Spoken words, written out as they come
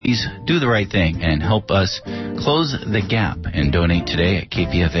please do the right thing and help us close the gap and donate today at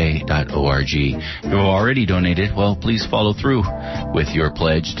kpfa.org. If you've already donated, well, please follow through with your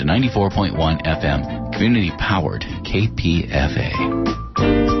pledge to 94.1 FM, community-powered KPFA.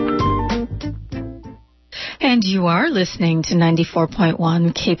 And you are listening to 94.1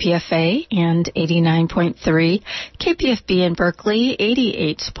 KPFA and 89.3 KPFB in Berkeley,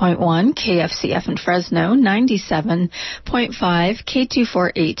 88.1 KFCF in Fresno, 97.5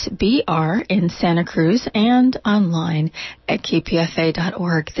 K248BR in Santa Cruz, and online at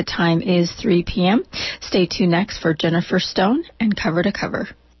kpfa.org. The time is 3 p.m. Stay tuned next for Jennifer Stone and Cover to Cover.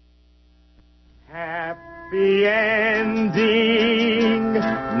 Happy ending,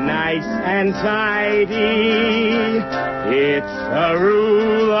 nice and tidy. It's a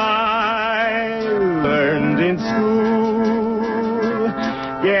rule I learned in school.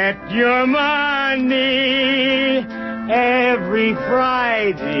 Get your money every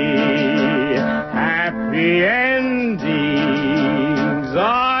Friday. Happy endings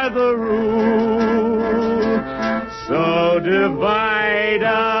are the rule. So divide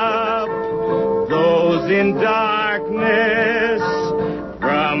up those in darkness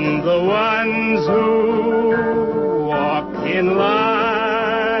from the ones who walk in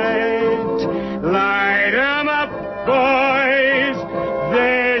light. Light 'em up, boys,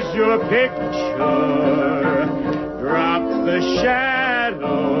 there's your picture. Drop the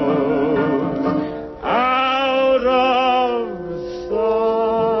shadows out of sight.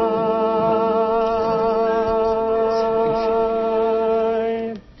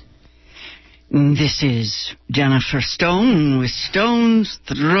 This is Jennifer Stone with Stone's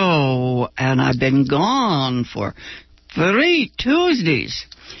Throw, and I've been gone for 3 Tuesdays.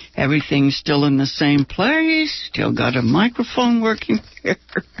 Everything's still in the same place, still got a microphone working here.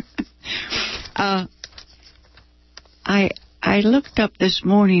 I looked up this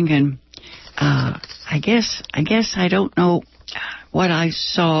morning, and I guess I don't know what I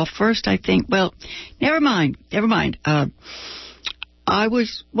saw. First, I think, well, never mind. I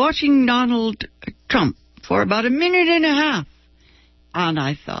was watching Donald Trump for about a minute and a half, and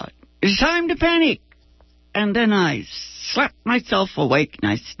I thought, it's time to panic. And then I slapped myself awake,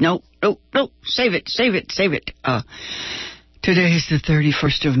 and I said, no, save it. Today is the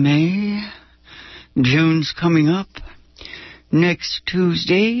 31st of May. June's coming up. Next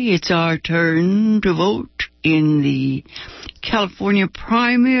Tuesday, it's our turn to vote in the California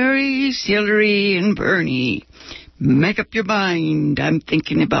primaries. Hillary and Bernie. Make up your mind. I'm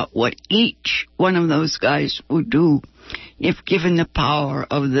thinking about what each one of those guys would do if given the power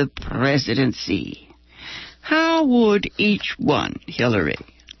of the presidency. How would each one, Hillary,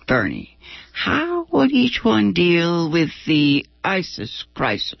 Bernie, how would each one deal with the ISIS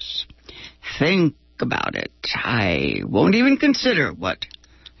crisis? Think about it. I won't even consider what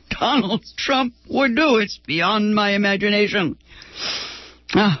Donald Trump would do. It's beyond my imagination.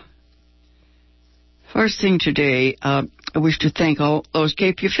 First thing today, I wish to thank all those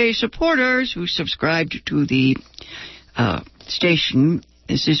KPFA supporters who subscribed to the station.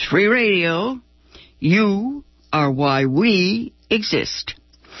 This is free radio. You are why we exist.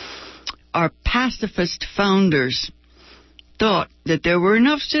 Our pacifist founders thought that there were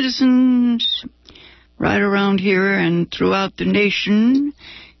enough citizens right around here and throughout the nation,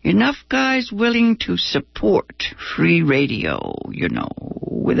 enough guys willing to support free radio,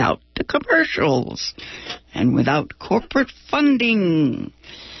 without the commercials and without corporate funding.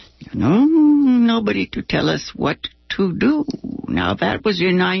 Nobody to tell us what to do. Now, that was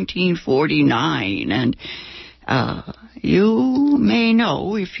in 1949, and you may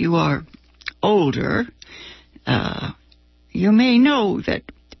know, if you are older, you may know that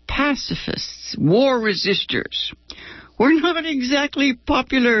pacifists, war resistors, were not exactly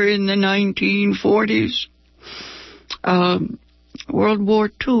popular in the 1940s. World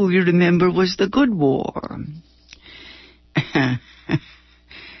War II, you remember, was the good war.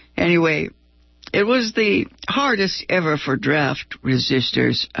 Anyway, it was the hardest ever for draft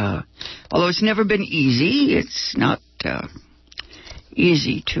resistors. Although it's never been easy, it's not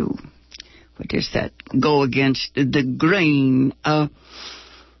easy to, go against the grain. I'm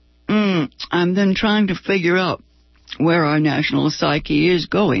then trying to figure out where our national psyche is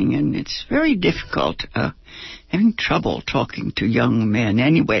going, and it's very difficult. Having trouble talking to young men.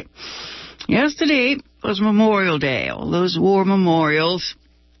 Anyway, yesterday was Memorial Day. All those war memorials.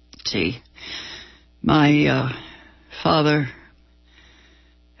 Let's see. My father,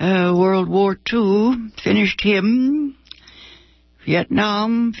 World War II, finished him.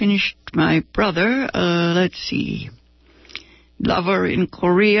 Vietnam finished my brother. Let's see. Lover in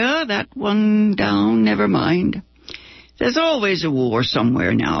Korea, that one down, never mind. There's always a war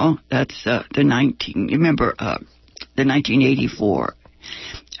somewhere now. That's the 1984,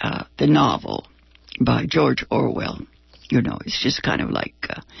 the novel by George Orwell. You know, it's just kind of like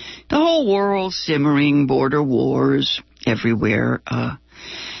the whole world simmering, border wars everywhere.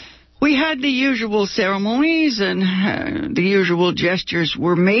 We had the usual ceremonies and the usual gestures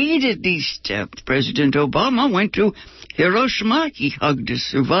were made. At least President Obama went to Hiroshima. He hugged a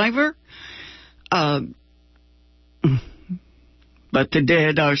survivor. But the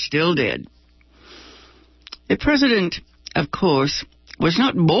dead are still dead. The president, of course, was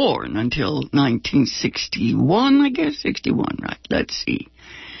not born until 1961, I guess, 61, right? Let's see.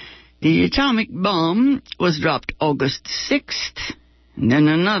 The atomic bomb was dropped August 6th, and then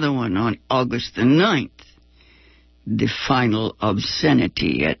another one on August the 9th. The final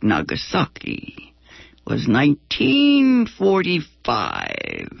obscenity at Nagasaki was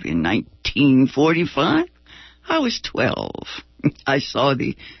 1945. In 1945, I was 12. I saw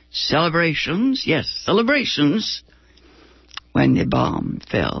the celebrations, when the bomb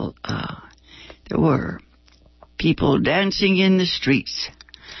fell. There were people dancing in the streets.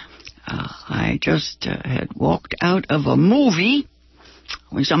 I just had walked out of a movie.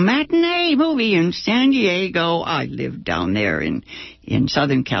 It was a matinee movie in San Diego. I lived down there in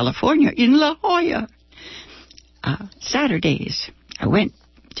Southern California, in La Jolla. Saturdays, I went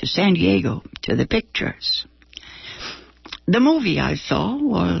to San Diego to the pictures. The movie I saw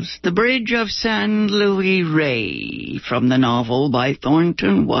was The Bridge of San Luis Rey from the novel by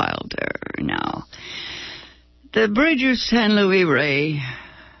Thornton Wilder. Now, The Bridge of San Luis Rey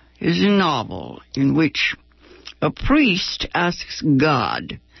is a novel in which a priest asks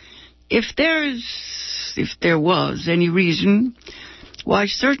God if there was any reason why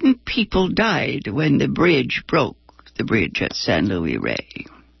certain people died when the bridge broke, the bridge at San Luis Rey.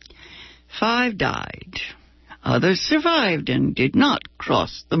 5 died. Others survived and did not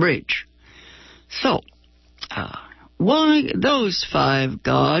cross the bridge. So, why those 5,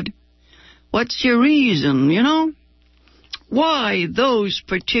 God? What's your reason, you know? Why those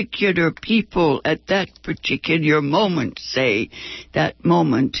particular people at that particular moment, say, that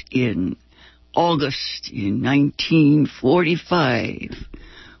moment in August in 1945?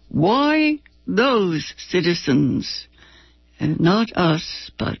 Why those citizens, and not us,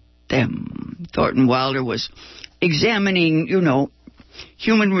 but them? Thornton Wilder was examining, you know,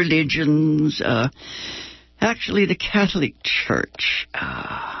 human religions, actually the Catholic Church.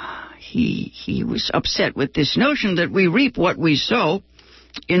 He was upset with this notion that we reap what we sow.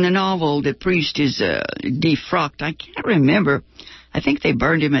 In the novel, the priest is defrocked. I can't remember. I think they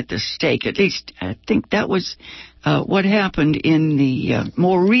burned him at the stake. At least I think that was what happened in the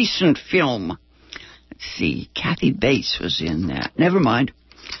more recent film. Let's see, Kathy Bates was in that. Never mind.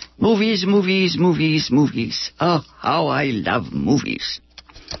 Movies. Oh, how I love movies.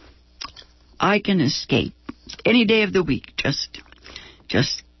 I can escape any day of the week. Just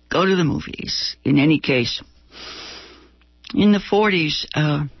go to the movies. In any case, in the 40s,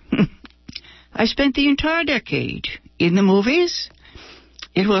 I spent the entire decade in the movies.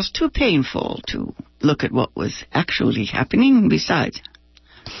 It was too painful to look at what was actually happening. Besides,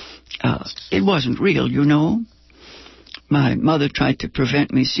 it wasn't real, you know. My mother tried to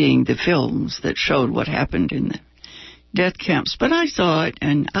prevent me seeing the films that showed what happened in the death camps, but I saw it,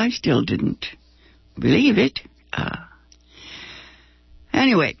 and I still didn't believe it.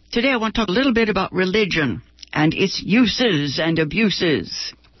 Anyway, today I want to talk a little bit about religion and its uses and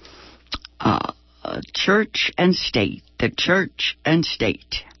abuses. Church and state. The church and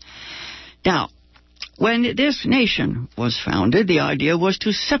state. Now, when this nation was founded, the idea was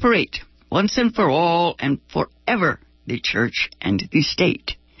to separate once and for all and forever the church and the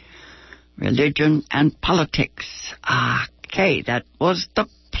state. Religion and politics. Okay, that was the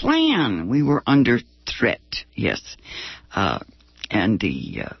plan. We were under threat, yes. And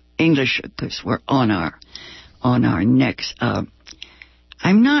the English were on our necks.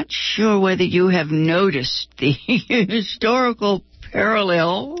 I'm not sure whether you have noticed the historical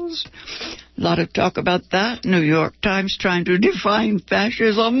parallels. A lot of talk about that. New York Times trying to define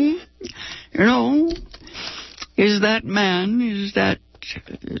fascism. You know, is that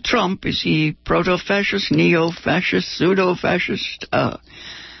Trump, is he proto-fascist, neo-fascist, pseudo-fascist?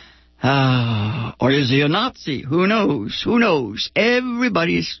 Or is he a Nazi? Who knows?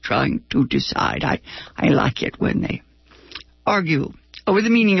 Everybody's trying to decide. I like it when they argue over the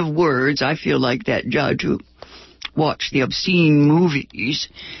meaning of words. I feel like that judge who watched the obscene movies,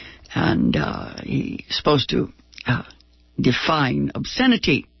 and he's supposed to define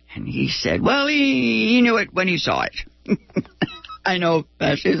obscenity. And he said, well, he knew it when he saw it. I know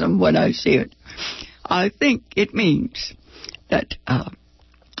fascism when I see it. I think it means that,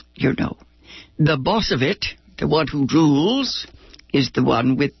 the boss of it, the one who rules, is the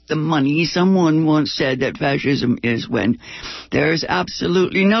one with the money. Someone once said that fascism is when there's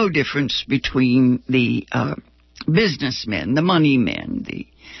absolutely no difference between the businessmen, the money men, the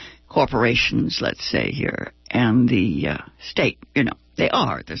corporations, let's say here, and the state. They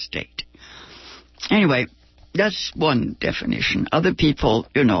are the state. Anyway, that's one definition. Other people,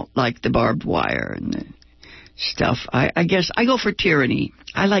 like the barbed wire and the stuff. I guess I go for tyranny.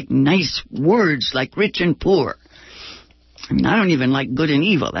 I like nice words like rich and poor. I mean, I don't even like good and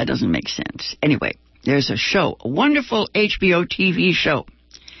evil. That doesn't make sense. Anyway, there's a show, a wonderful HBO TV show.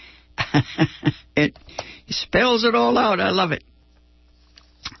 It spells it all out. I love it.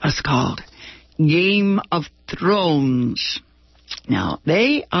 It's called Game of Thrones. Now,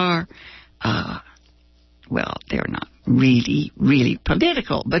 they are, they're not really, really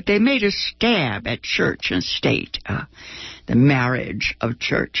political, but they made a stab at church and state, the marriage of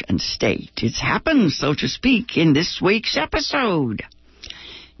church and state. It's happened, so to speak, in this week's episode.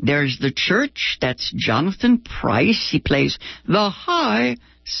 There's the church, that's Jonathan Pryce. He plays the High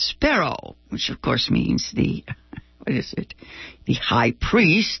Sparrow, which of course means the high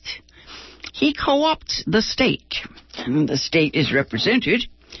priest. He co-opts the state, and the state is represented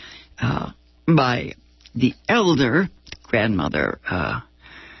by the elder grandmother.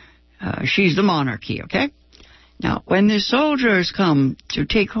 She's the monarchy, okay? Now, when the soldiers come to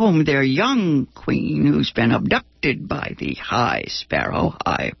take home their young queen, who's been abducted by the High Sparrow,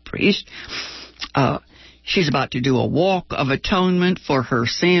 high priest, she's about to do a walk of atonement for her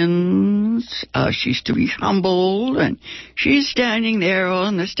sins. She's to be humbled, and she's standing there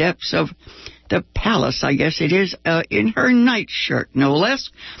on the steps of the palace, I guess it is, in her nightshirt, no less.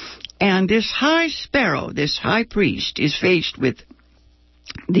 And this High Sparrow, this high priest, is faced with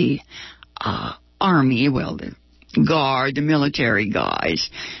the army, the guard, the military guys.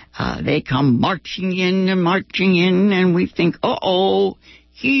 They come marching in, and we think,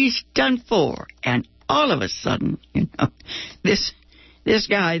 he's done for. And all of a sudden, this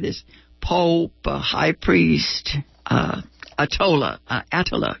guy, this Pope, high priest, Attila,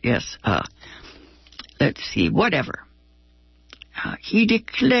 yes, let's see, whatever. He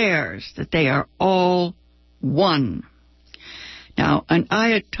declares that they are all one. Now, an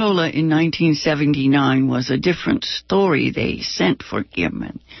Ayatollah in 1979 was a different story. They sent for him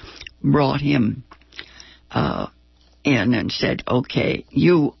and brought him in and said, okay,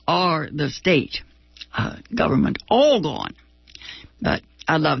 you are the state government, all gone. But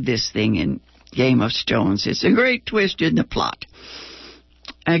I love this thing in Game of Thrones. It's a great twist in the plot.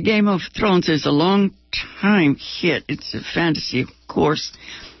 Game of Thrones is a long-time hit. It's a fantasy, of course.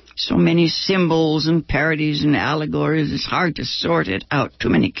 So many symbols and parodies and allegories. It's hard to sort it out. Too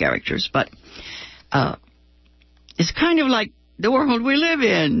many characters. But it's kind of like the world we live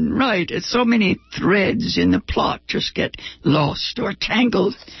in, right? It's so many threads in the plot just get lost or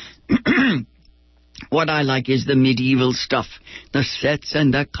tangled. What I like is the medieval stuff, the sets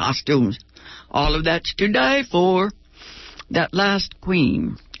and the costumes. All of that's to die for. That last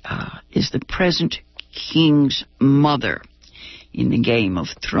queen is the present king's mother in the Game of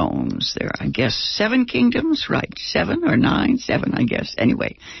Thrones. There are, I guess, 7 kingdoms, right? 7 or 9? 7, I guess.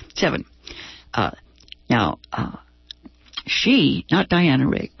 Anyway, 7. Now, she, not Diana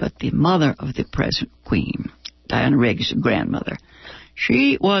Rigg, but the mother of the present queen, Diana Rigg is the grandmother,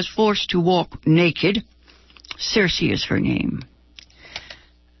 she was forced to walk naked. Cersei is her name.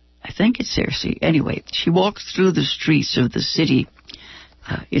 I think it's Cersei. Anyway, she walks through the streets of the city.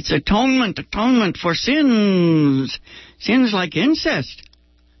 It's atonement for sins. Sins like incest.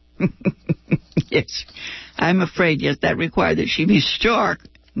 Yes, I'm afraid, yes, that required that she be stark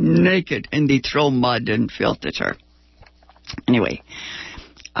naked and they throw mud and filth at her. Anyway,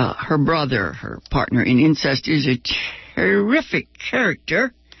 her brother, her partner in incest, is a terrific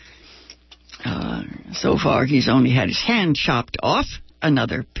character. So far, he's only had his hand chopped off.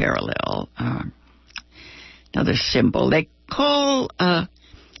 Another parallel, another symbol. They call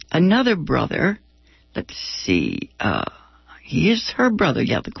another brother, let's see, he is her brother,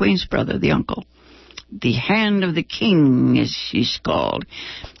 the queen's brother, the uncle. The Hand of the King, as he's called.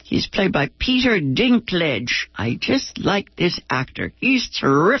 He's played by Peter Dinklage. I just like this actor. He's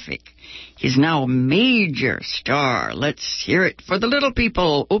terrific. He's now a major star. Let's hear it for the little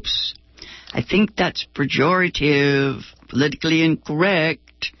people. Oops. I think that's pejorative, politically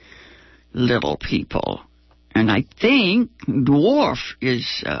incorrect, little people. And I think dwarf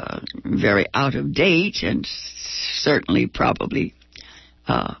is very out of date and certainly probably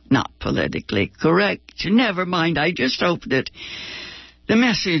not politically correct. Never mind. I just hope that The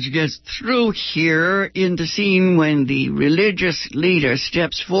message gets through here in the scene when the religious leader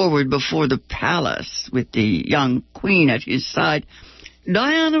steps forward before the palace with the young queen at his side.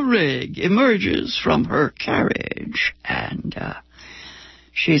 Diana Rigg emerges from her carriage, and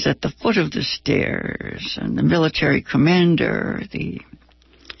she's at the foot of the stairs, and the military commander, the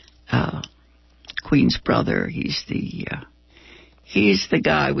queen's brother, he's the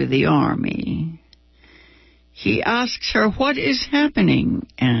guy with the army. He asks her, what is happening?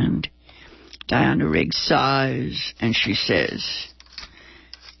 And Diana Rigg sighs, and she says,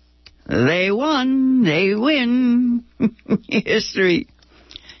 they won, they win. History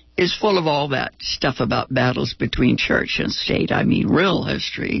is full of all that stuff about battles between church and state. I mean, real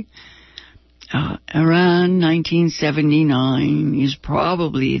history. Around 1979 is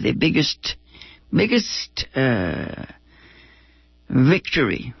probably the biggest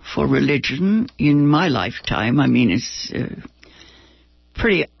victory for religion in my lifetime. I mean, it's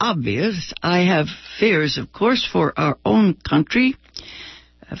pretty obvious. I have fears, of course, for our own country.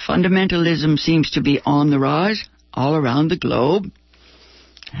 Fundamentalism seems to be on the rise all around the globe.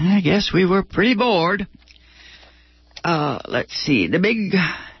 I guess we were pretty bored. Let's see, the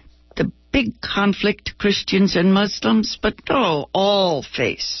big conflict, Christians and Muslims, but all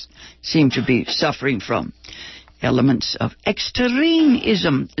faiths seem to be suffering from elements of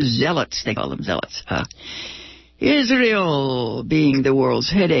extremism. Zealots, they call them zealots. Israel being the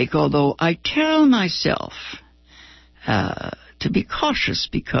world's headache, although I tell myself to be cautious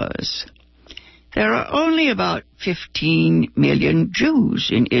because there are only about 15 million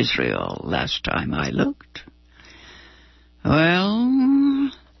Jews in Israel last time I looked. Well,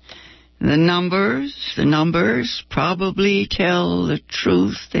 the numbers probably tell the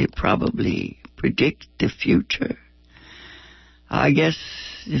truth. They probably predict the future. I guess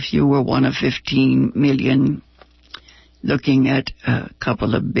if you were one of 15 million looking at a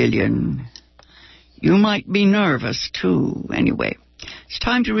couple of billion, you might be nervous too. Anyway, it's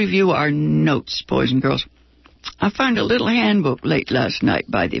time to review our notes, boys and girls. I found a little handbook late last night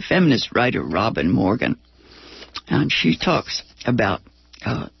by the feminist writer Robin Morgan, and she talks about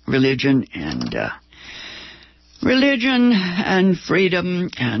religion and freedom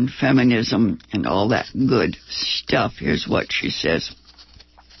and feminism and all that good stuff. Here's what she says.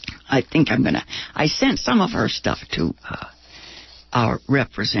 I sent some of her stuff to our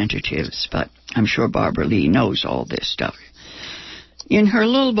representatives, but I'm sure Barbara Lee knows all this stuff. In her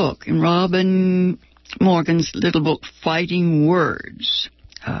little book, in Robin Morgan's little book, Fighting Words,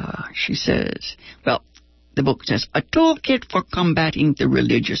 she says, well, the book says, A Toolkit for Combating the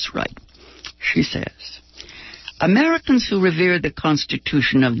Religious Right. She says, Americans who revere the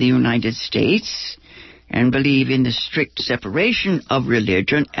Constitution of the United States and believe in the strict separation of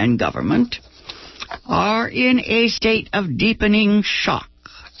religion and government are in a state of deepening shock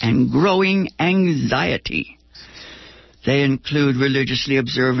and growing anxiety. They include religiously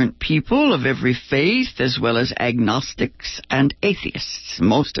observant people of every faith, as well as agnostics and atheists.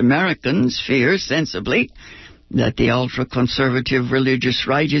 Most Americans fear, sensibly, that the ultra-conservative religious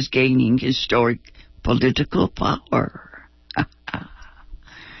right is gaining historic political power.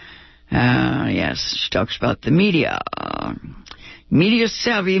 Yes, she talks about the media.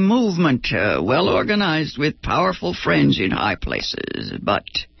 Media-savvy movement, well-organized with powerful friends in high places. But,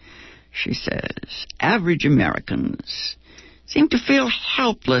 she says, average Americans seem to feel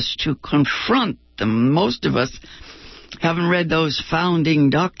helpless to confront them. Most of us haven't read those founding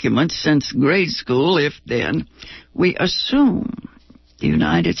documents since grade school, if then. We assume the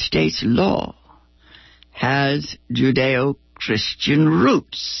United States law has Judeo-Christian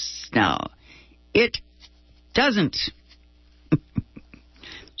roots. Now, it doesn't.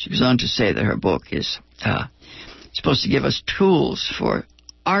 She goes on to say that her book is supposed to give us tools for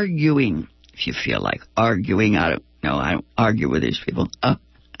arguing, if you feel like arguing. I don't argue with these people. I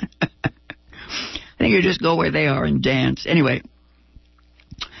think you just go where they are and dance. Anyway,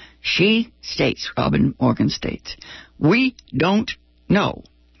 she states, Robin Morgan states, we don't know.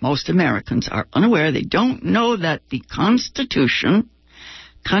 Most Americans are unaware. They don't know that the Constitution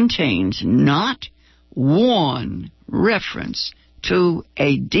contains not one reference to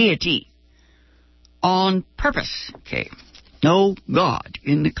a deity on purpose. Okay. No God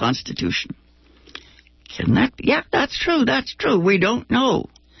in the Constitution. Can that be? Yeah, that's true. That's true. We don't know.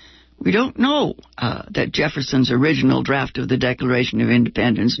 We don't know that Jefferson's original draft of the Declaration of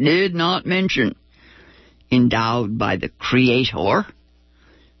Independence did not mention endowed by the Creator.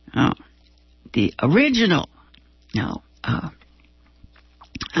 The original. No.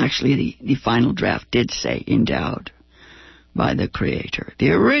 Actually, the final draft did say endowed by the Creator.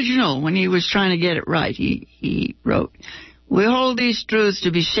 The original, when he was trying to get it right, he wrote, We hold these truths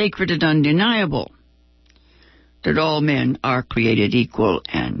to be sacred and undeniable, that all men are created equal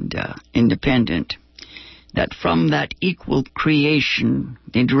and independent, that from that equal creation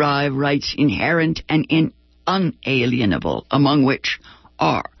they derive rights inherent and unalienable, among which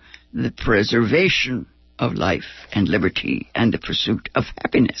are the preservation of life and liberty and the pursuit of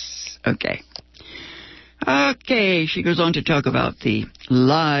happiness. Okay, she goes on to talk about the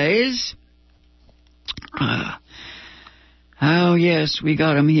lies. Oh, yes, we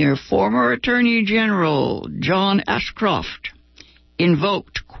got him here. Former Attorney General John Ashcroft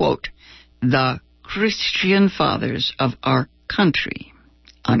invoked, quote, the Christian fathers of our country,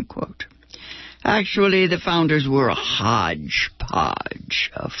 unquote. Actually, the founders were a hodgepodge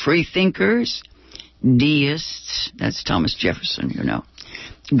of freethinkers, deists, that's Thomas Jefferson, you know,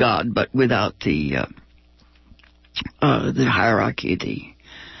 God, but without the hierarchy, the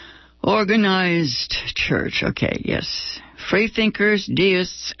organized church. Okay, yes. Freethinkers,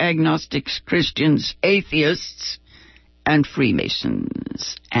 deists, agnostics, Christians, atheists, and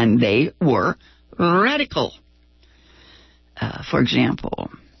Freemasons. And they were radical. For example,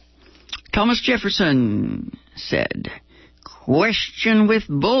 Thomas Jefferson said, question with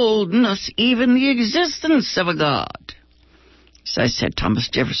boldness even the existence of a God. So I said Thomas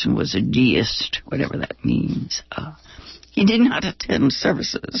Jefferson was a deist, whatever that means. He did not attend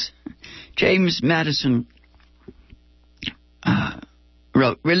services. James Madison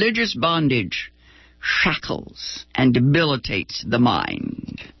wrote, religious bondage shackles and debilitates the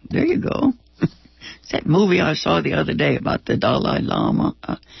mind. There you go. It's that movie I saw the other day about the Dalai Lama.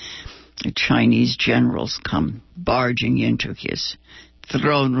 The Chinese generals come barging into his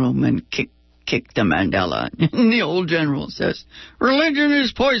throne room and kick the Mandela. And the old general says, religion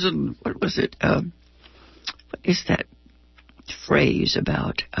is poison. What was it? What is that phrase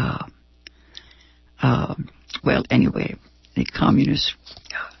about? Well, anyway, the communist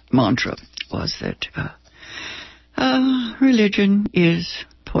mantra was that religion is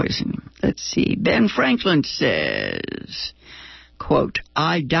poison. Let's see. Ben Franklin says, quote,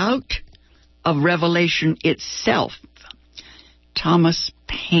 I doubt of revelation itself. Thomas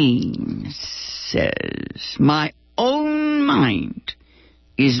Paine says, my own mind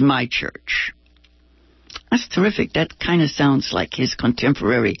is my church. That's terrific. That kind of sounds like his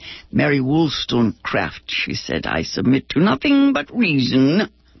contemporary Mary Wollstonecraft. She said, I submit to nothing but reason.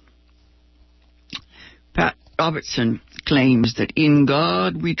 Pat Robertson claims that in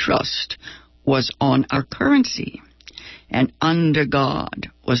God we trust was on our currency, and under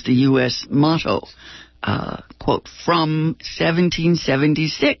God was the U.S. motto, quote, from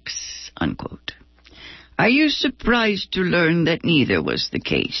 1776, unquote. Are you surprised to learn that neither was the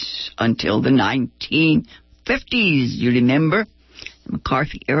case until the 1950s? You remember? The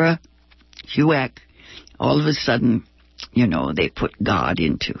McCarthy era, HUAC, all of a sudden, you know, they put God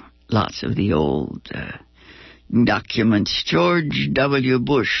into lots of the old documents. George W.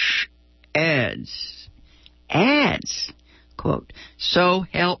 Bush adds, quote, so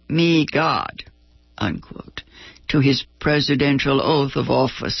help me God, unquote, to his presidential oath of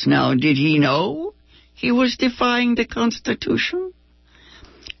office. Now, did he know he was defying the Constitution?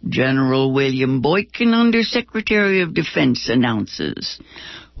 General William Boykin, Undersecretary of Defense, announces,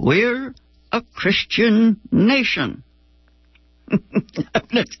 we're a Christian nation.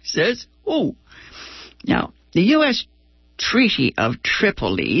 That says, oh. Now, the U.S. Treaty of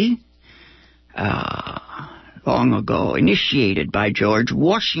Tripoli, long ago initiated by George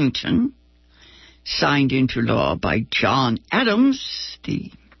Washington, signed into law by John Adams,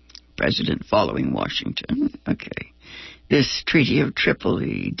 the president following Washington. Okay. This Treaty of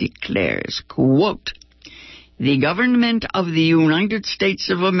Tripoli declares, quote, the government of the United States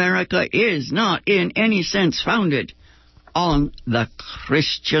of America is not in any sense founded on the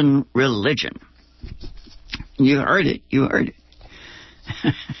Christian religion. You heard it.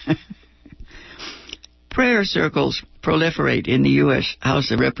 Prayer circles proliferate in the U.S.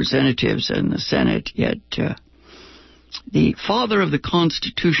 House of Representatives and the Senate, yet the father of the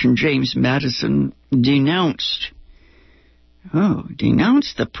Constitution, James Madison, denounced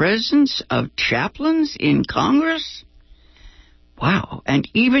the presence of chaplains in Congress? Wow. And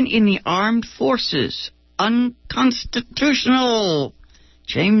even in the armed forces, unconstitutional,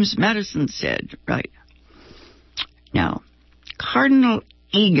 James Madison said. Right. Now, Cardinal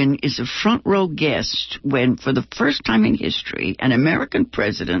Egan is a front row guest when, for the first time in history, an American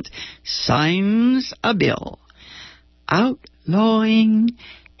president signs a bill outlawing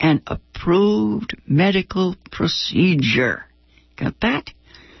an approved medical procedure. Got that?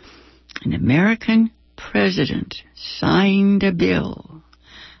 An American president signed a bill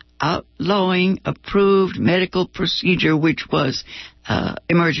outlawing approved medical procedure, which was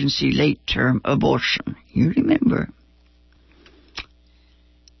emergency late-term abortion. You remember?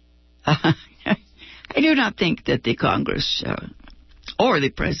 I do not think that the Congress or the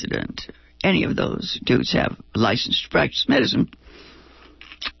President, any of those dudes, have a license to practice medicine.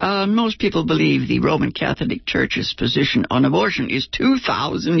 Most people believe the Roman Catholic Church's position on abortion is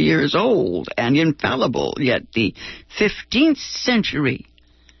 2,000 years old and infallible, yet the 15th century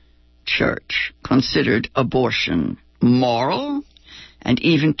Church considered abortion moral, and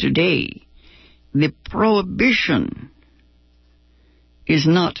even today, the prohibition is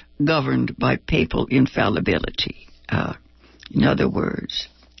not governed by papal infallibility. In other words,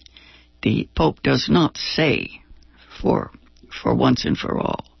 the Pope does not say for once and for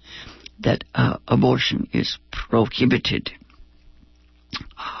all that abortion is prohibited.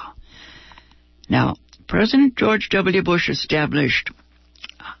 Now, President George W. Bush established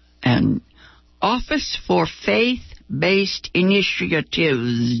an Office for Faith-Based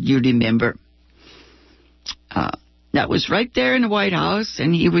Initiatives, you remember. That was right there in the White House,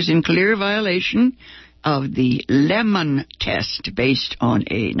 and he was in clear violation of the Lemon Test based on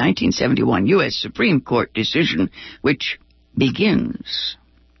a 1971 U.S. Supreme Court decision, which begins,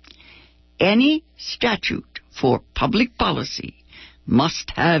 any statute for public policy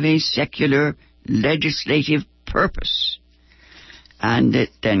must have a secular legislative purpose. And it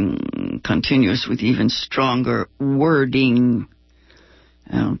then continues with even stronger wording.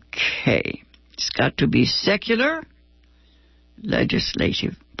 Okay. It's got to be secular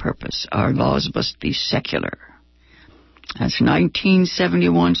legislative purpose. Our laws must be secular. That's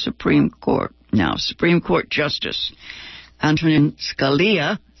 1971 Supreme Court. Now, Supreme Court Justice Antonin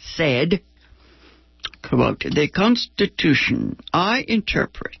Scalia said, quote, the Constitution I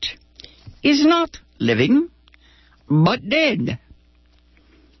interpret is not living, but dead.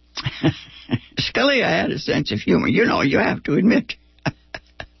 Scalia had a sense of humor. You know, you have to admit.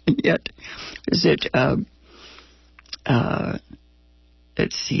 Yet, is it,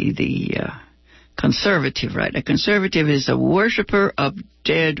 let's see, the conservative, right? A conservative is a worshiper of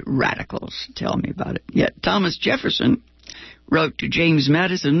dead radicals. Tell me about it. Yet Thomas Jefferson wrote to James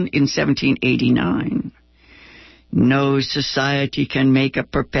Madison in 1789, no society can make a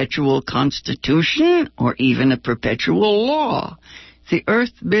perpetual constitution or even a perpetual law. The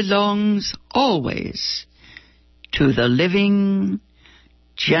earth belongs always to the living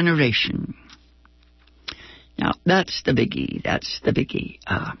generation. Now, that's the biggie. That's the biggie.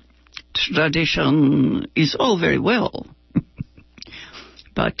 Tradition is all very well,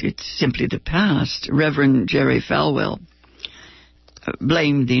 but it's simply the past. Reverend Jerry Falwell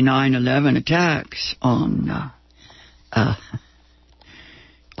blamed the 9/11 attacks on,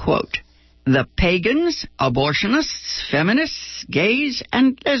 quote, the pagans, abortionists, feminists, gays,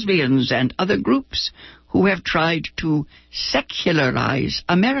 and lesbians, and other groups who have tried to secularize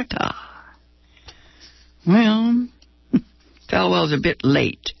America. Well, Falwell's a bit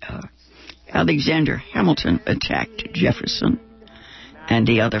late. Alexander Hamilton attacked Jefferson and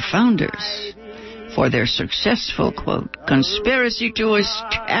the other founders for their successful, quote, conspiracy to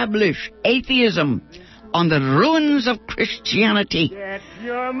establish atheism on the ruins of Christianity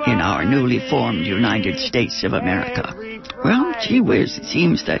in our newly formed United States of America. Well, gee whiz, it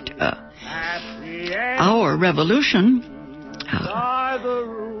seems that our revolution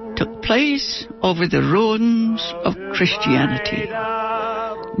took place over the ruins of Christianity.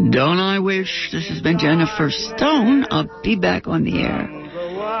 Don't I wish? This has been Jennifer Stone. I'll be back on the air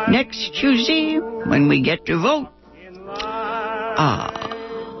next Tuesday when we get to vote.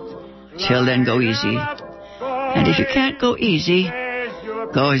 Till then, go easy. And if you can't go easy,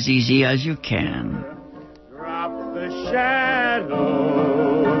 go as easy as you can. Drop the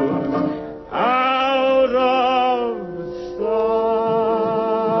shadows out of sight.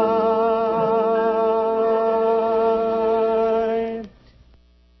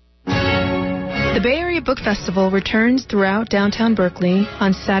 The Bay Area Book Festival returns throughout downtown Berkeley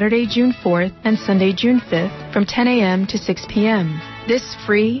on Saturday, June 4th and Sunday, June 5th from 10 a.m. to 6 p.m. This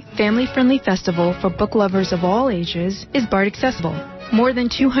free, family-friendly festival for book lovers of all ages is BART accessible. More than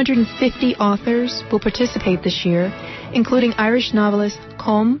 250 authors will participate this year, including Irish novelist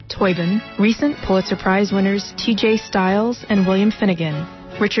Colm Toibin, recent Pulitzer Prize winners T.J. Stiles and William Finnegan,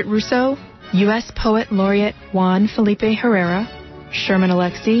 Richard Russo, U.S. Poet Laureate Juan Felipe Herrera, Sherman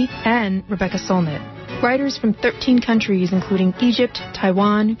Alexie, and Rebecca Solnit. Writers from 13 countries, including Egypt,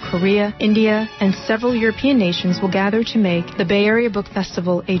 Taiwan, Korea, India, and several European nations will gather to make the Bay Area Book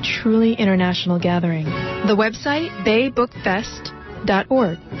Festival a truly international gathering. The website,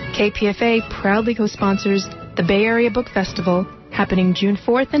 baybookfest.org. KPFA proudly co-sponsors the Bay Area Book Festival happening June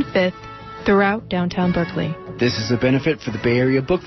 4th and 5th throughout downtown Berkeley. This is a benefit for the Bay Area Book